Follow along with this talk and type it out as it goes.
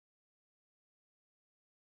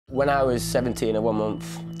When I was 17 and 1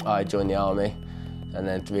 month, I joined the army, and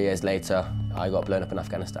then 3 years later, I got blown up in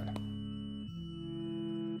Afghanistan.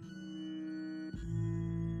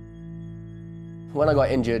 When I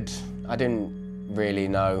got injured, I didn't really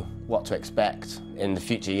know what to expect in the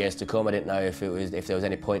future years to come. I didn't know if there was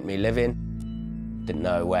any point in me living. Didn't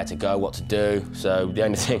know where to go, what to do. So the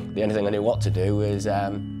only thing I knew what to do was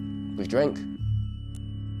drink.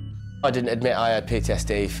 I didn't admit I had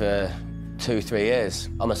PTSD for 2-3 years.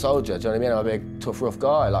 I'm a soldier, do you know what I mean? I'm a big, tough, rough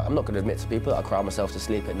guy. Like, I'm not going to admit to people that I cry myself to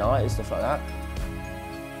sleep at night and stuff like that.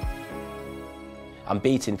 I'm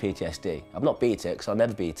beating PTSD. I've not beat it, because I'll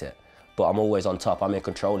never beat it, but I'm always on top. I'm in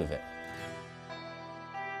control of it.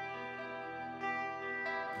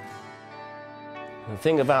 The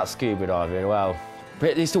thing about scuba diving, well,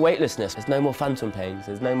 it's the weightlessness. There's no more phantom pains,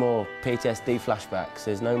 there's no more PTSD flashbacks,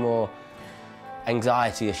 there's no more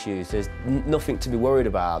anxiety issues, there's nothing to be worried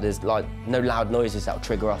about. There's like no loud noises that will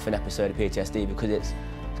trigger off an episode of PTSD because it's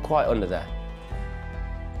quite under there.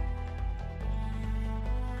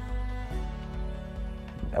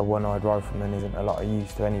 A one-eyed rifleman isn't a lot of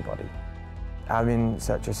use to anybody. Having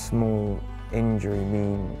such a small injury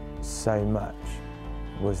mean so much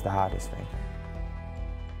was the hardest thing.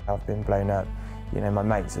 I've been blown up, you know, my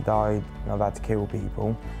mates have died and I've had to kill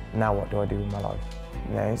people. Now what do I do with my life?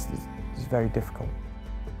 You know, it's very difficult.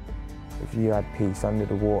 If you had peace under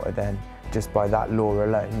the water, then just by that law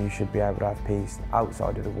alone, you should be able to have peace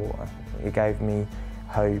outside of the water. It gave me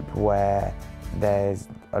hope where there's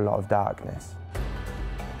a lot of darkness.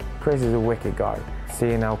 Chris is a wicked guy.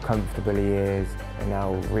 Seeing how comfortable he is and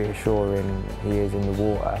how reassuring he is in the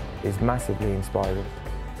water is massively inspiring.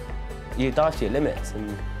 You dive to your limits,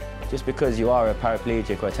 and just because you are a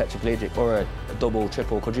paraplegic or a tetraplegic or a double,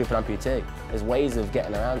 triple, quadruple amputee, there's ways of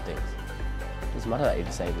getting around things. It doesn't matter that you're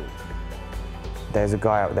disabled. There's a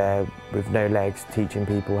guy out there with no legs teaching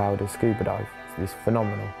people how to scuba dive. It's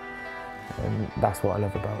phenomenal, and that's what I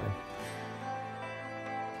love about him.